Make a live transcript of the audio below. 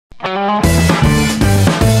Hi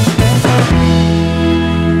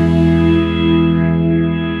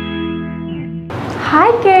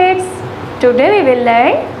kids, today we will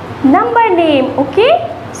learn number name. Okay,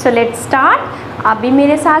 so let's start. आप भी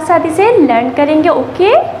मेरे साथ साथ इसे लर्न करेंगे.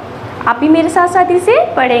 ओके, आप भी मेरे साथ साथ इसे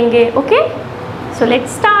पढ़ेंगे. Okay, so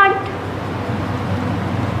let's start.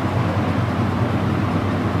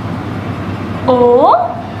 O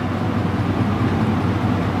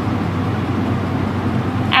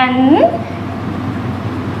N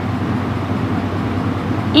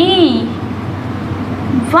E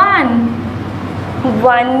one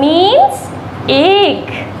means egg.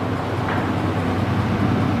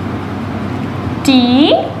 T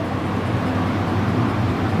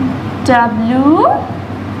W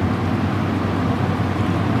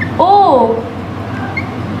O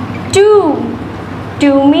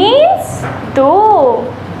two means two.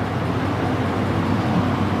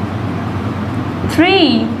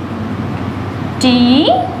 3 T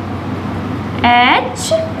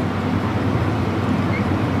H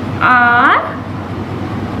R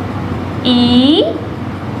E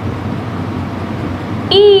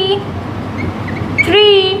E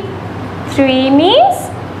 3 means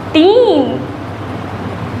teen.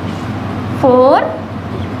 4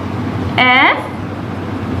 F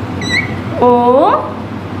O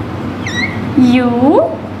U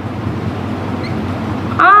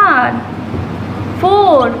R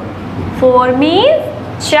 4 means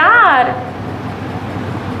चार.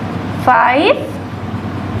 5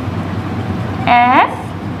 F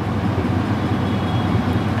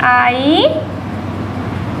I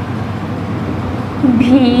V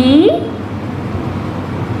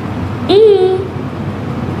E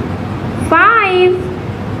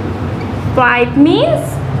 5 means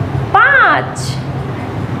पाँच.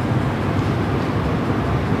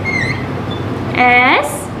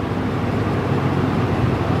 S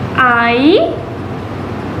I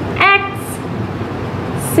X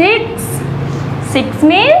 6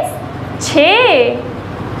 means छः.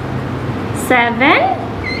 7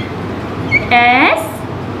 S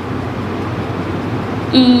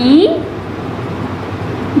E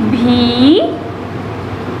V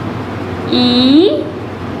E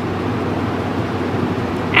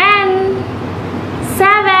N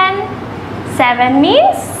 7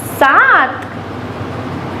 means सात.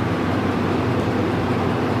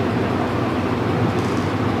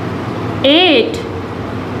 8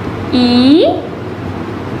 E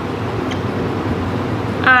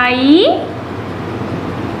I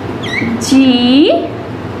G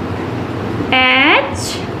H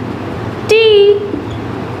T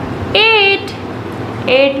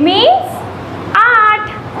 8 means आठ.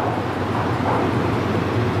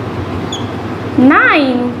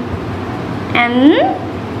 9 N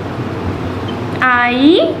I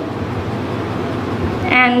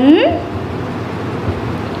N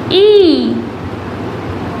E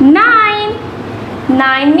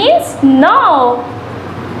 9 means no.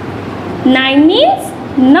 9 means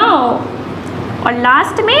no. और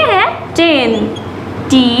last में है 10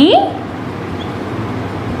 T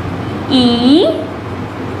E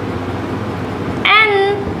N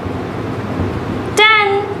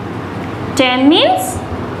 10 means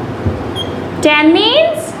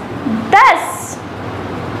 10.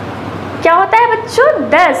 क्या होता है बच्चों?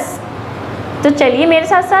 10. तो चलिए मेरे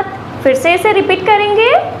साथ साथ फिर से इसे रिपीट करेंगे.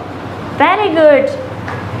 Very good.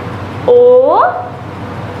 O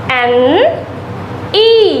N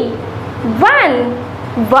E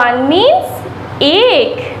 1 means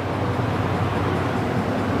एक.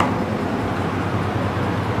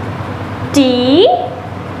 T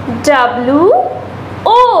W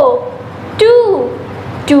O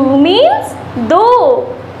 2 means दो.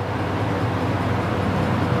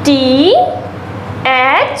 T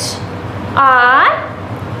H R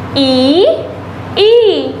E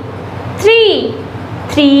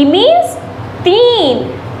 3 means तीन.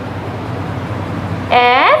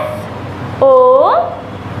 F O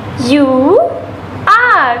U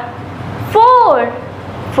R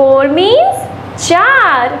 4 means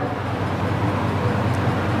चार.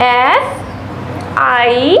 F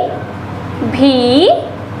I V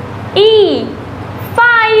E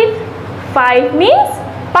 5 means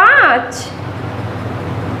पाँच.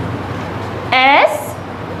 S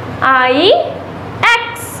I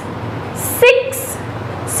X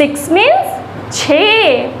 6 means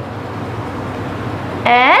छः.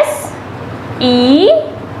 S E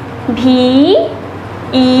V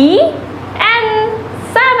E N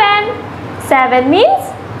 7 means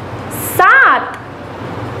सात.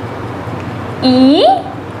 E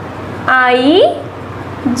I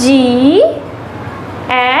G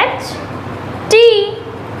H T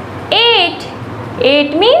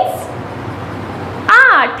 8 means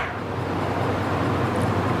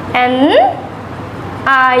N-I-N-E,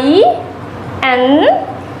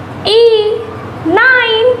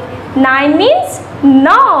 9. 9 means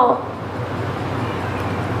 9.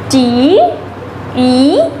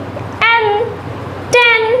 T-E-N,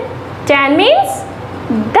 10. 10 means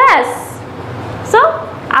 10. So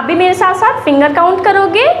आप भी मेरे साथ साथ finger count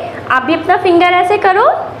करोगे। आप भी अपना फिंगर ऐसे करो,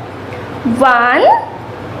 1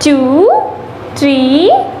 2 3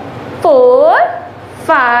 4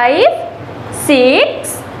 5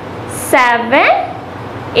 6 7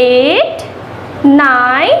 8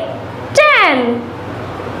 9 10.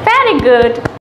 Very good.